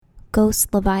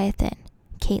Ghost Leviathan,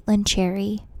 Caitlin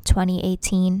Cherry,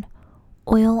 2018.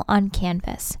 Oil on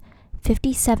canvas,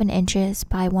 57 inches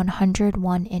by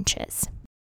 101 inches.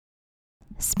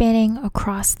 Spanning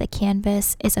across the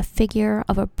canvas is a figure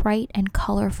of a bright and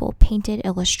colorful painted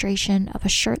illustration of a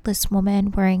shirtless woman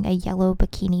wearing a yellow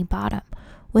bikini bottom,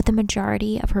 with the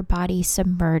majority of her body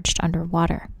submerged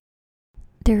underwater.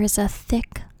 There is a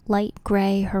thick, light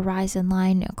gray horizon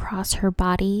line across her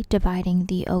body dividing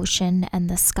the ocean and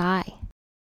the sky.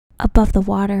 Above the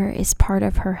water is part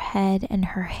of her head and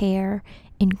her hair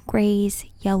in grays,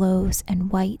 yellows,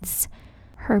 and whites,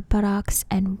 her buttocks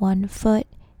and one foot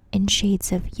in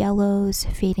shades of yellows,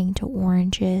 fading to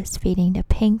oranges, fading to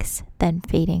pinks, then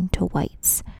fading to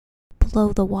whites.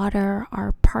 Below the water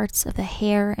are parts of the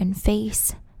hair and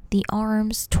face, the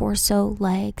arms, torso,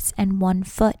 legs, and one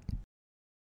foot,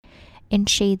 in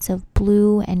shades of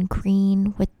blue and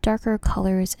green with darker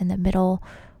colors in the middle,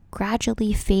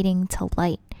 gradually fading to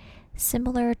light,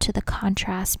 similar to the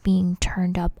contrast being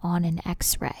turned up on an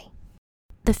X-ray.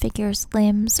 The figure's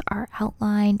limbs are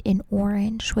outlined in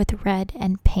orange with red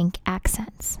and pink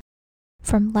accents.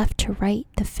 From left to right,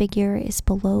 the figure is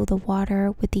below the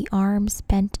water with the arms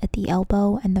bent at the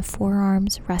elbow and the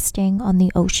forearms resting on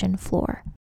the ocean floor.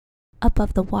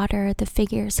 Above the water, the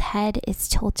figure's head is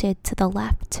tilted to the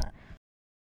left.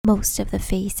 Most of the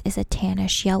face is a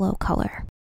tannish yellow color.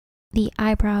 The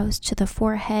eyebrows to the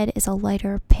forehead is a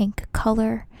lighter pink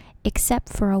color, except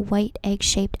for a white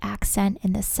egg-shaped accent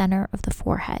in the center of the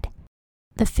forehead.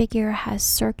 The figure has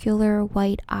circular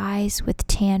white eyes with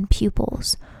tan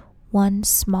pupils, one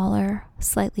smaller,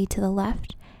 slightly to the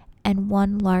left, and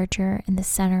one larger in the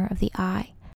center of the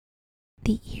eye.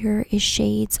 The ear is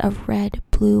shades of red,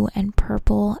 blue, and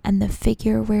purple, and the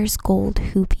figure wears gold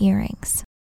hoop earrings.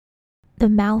 The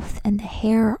mouth and the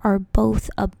hair are both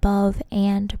above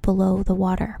and below the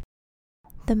water.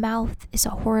 The mouth is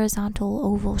a horizontal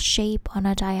oval shape on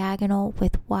a diagonal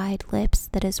with wide lips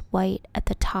that is white at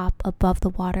the top above the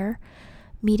water,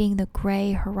 meeting the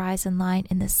gray horizon line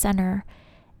in the center,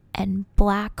 and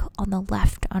black on the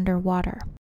left underwater.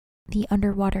 The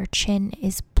underwater chin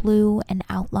is blue and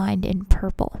outlined in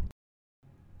purple.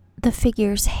 The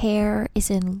figure's hair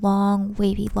is in long,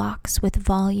 wavy locks with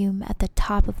volume at the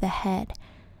top of the head.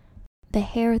 The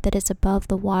hair that is above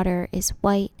the water is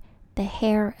white, the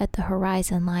hair at the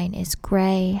horizon line is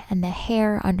gray, and the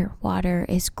hair underwater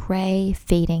is gray,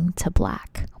 fading to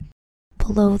black.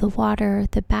 Below the water,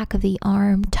 the back of the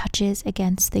arm touches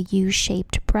against the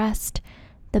U-shaped breast.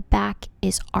 The back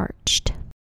is arched.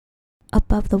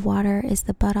 Above the water is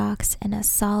the buttocks and a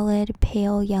solid,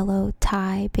 pale yellow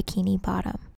tie bikini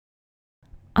bottom.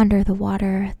 Under the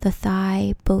water, the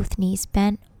thigh, both knees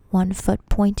bent, one foot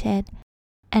pointed,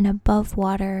 and above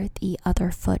water, the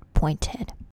other foot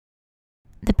pointed.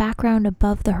 The background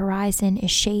above the horizon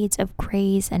is shades of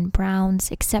grays and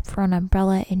browns, except for an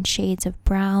umbrella in shades of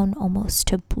brown, almost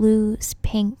to blues,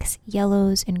 pinks,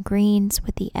 yellows, and greens,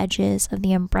 with the edges of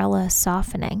the umbrella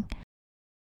softening.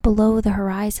 Below the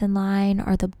horizon line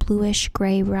are the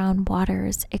bluish-gray-brown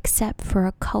waters, except for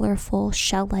a colorful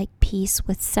shell-like piece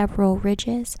with several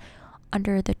ridges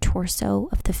under the torso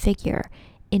of the figure,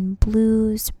 in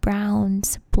blues,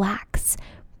 browns, blacks,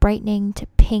 brightening to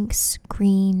pinks,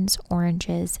 greens,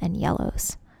 oranges, and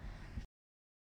yellows.